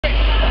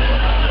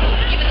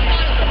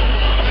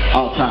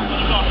all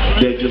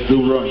time. They just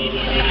do run.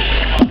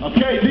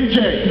 Okay,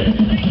 DJ,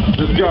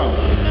 let's go.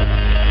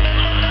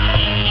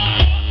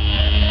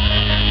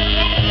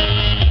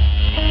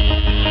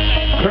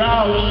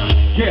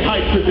 Crowd, get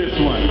hyped for this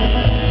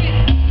one.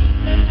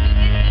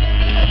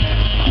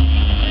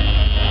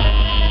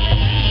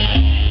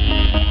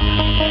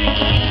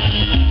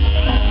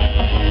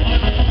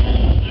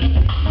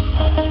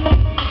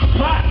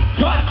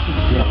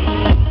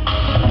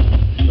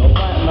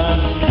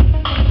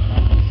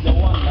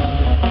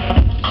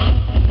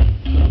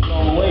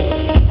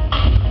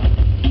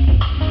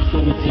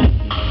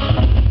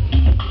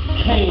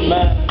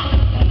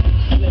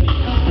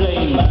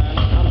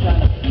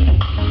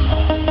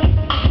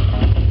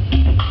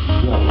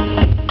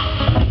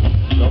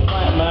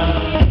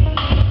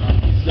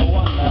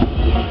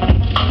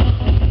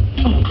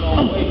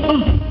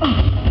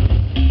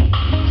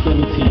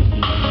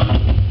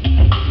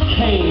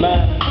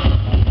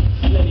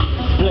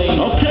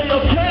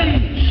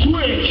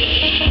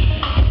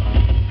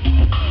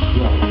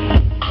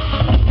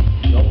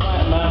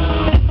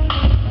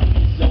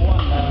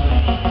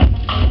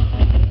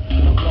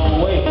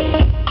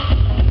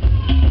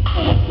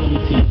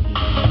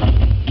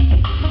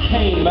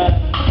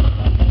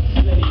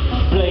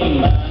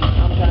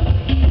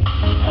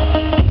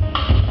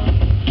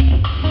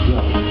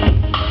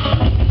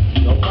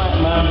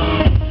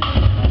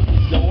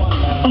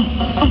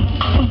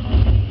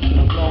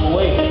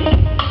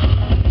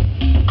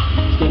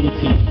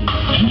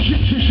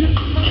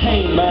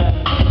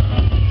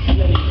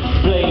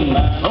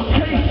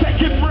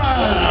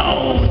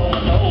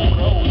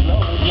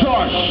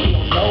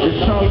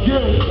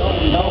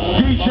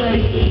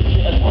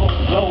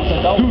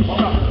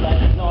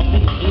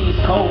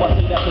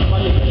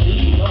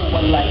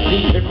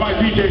 If my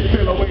DJ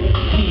still awake,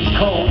 he's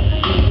cold.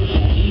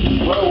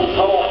 He's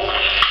cold.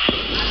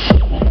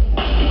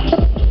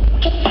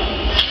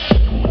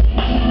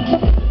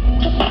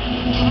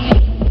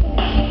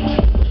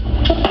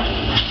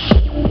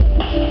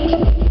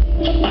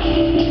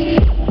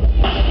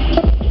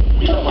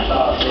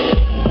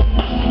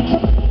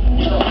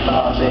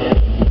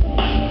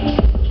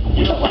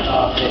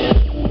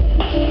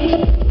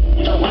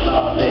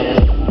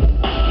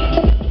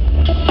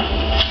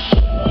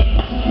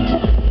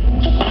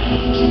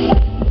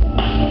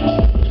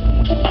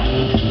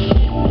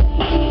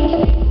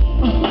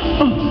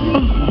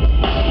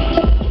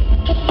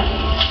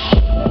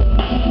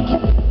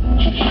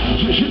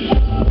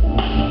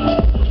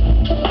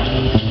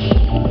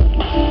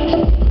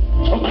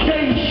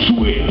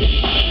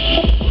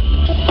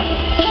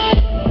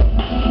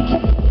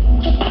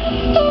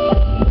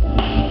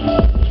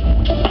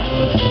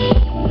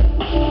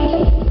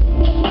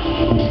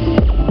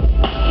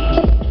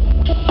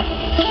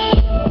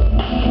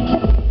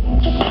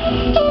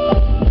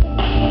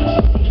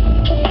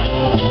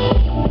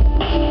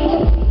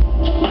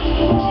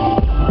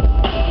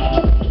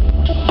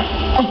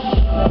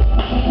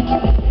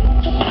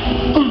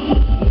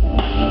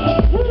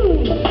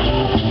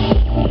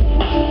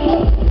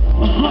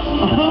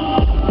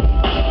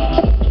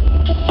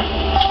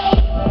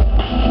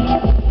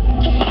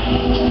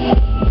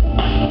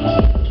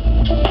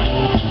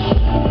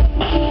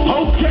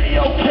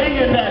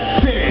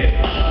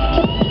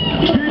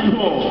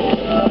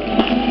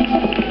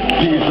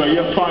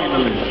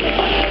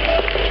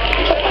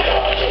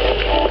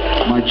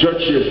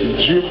 Judges,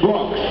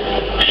 Jukebox,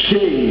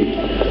 Shade,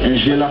 and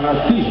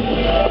Gelahasi.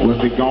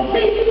 What's it gonna be?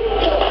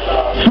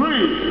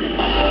 3,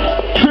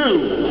 2,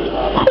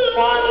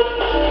 1.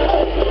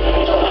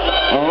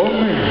 Oh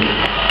man.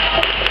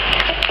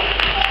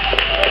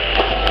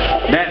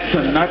 That's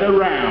another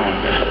round.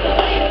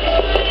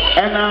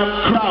 And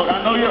crowd,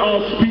 I know you're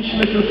all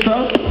speechless and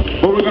stuff,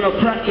 but we're gonna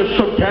practice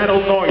some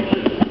battle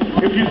noises.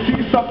 If you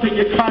see something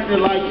you kinda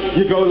like,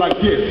 you go like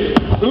this.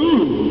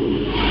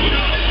 Ooh.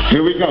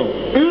 Here we go.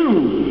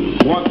 Ooh.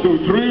 1, 2,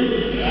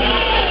 3.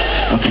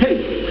 Okay.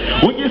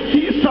 When you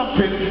see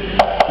something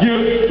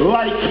you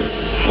like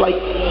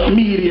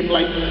medium,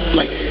 like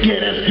yeah,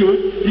 that's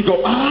good. You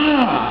go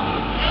ah.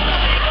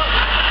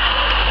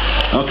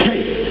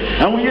 Okay.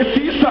 And when you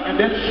see something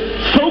that's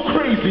so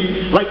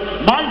crazy, like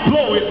mind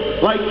blowing,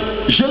 like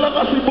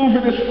Gelahasi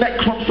moving his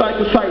neck from side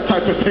to side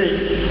type of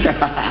thing,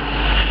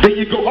 then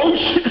you go oh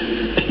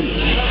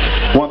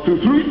shit. 1, 2,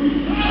 3.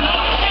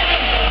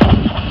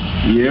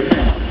 Yeah,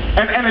 man.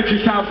 And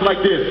energy sounds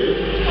like this.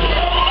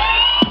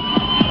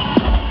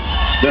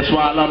 That's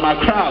why I love my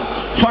crowd.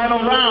 Final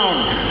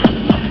round.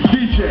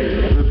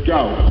 DJ, let's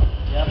go.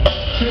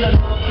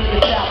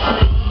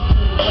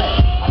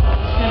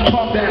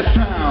 Pump that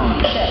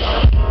sound.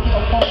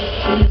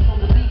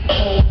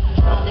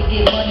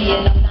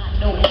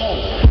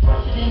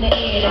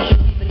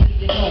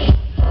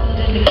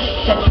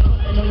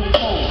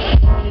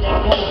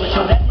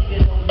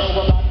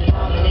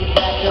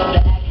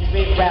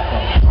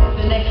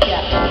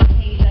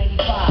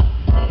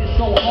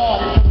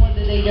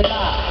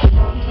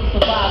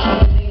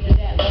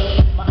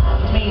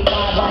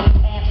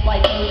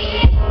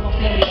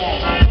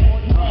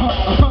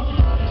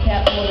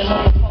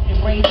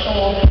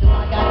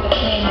 I got the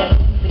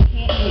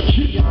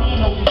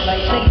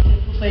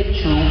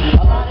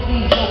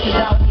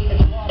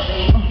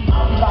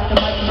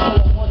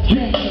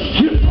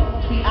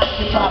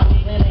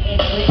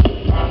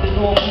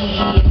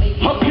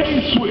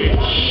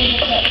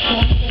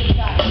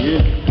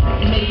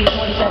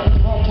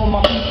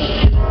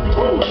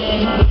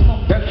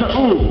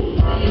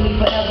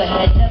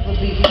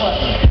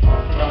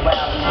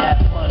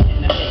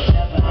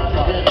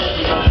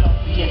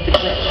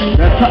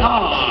That's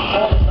ah.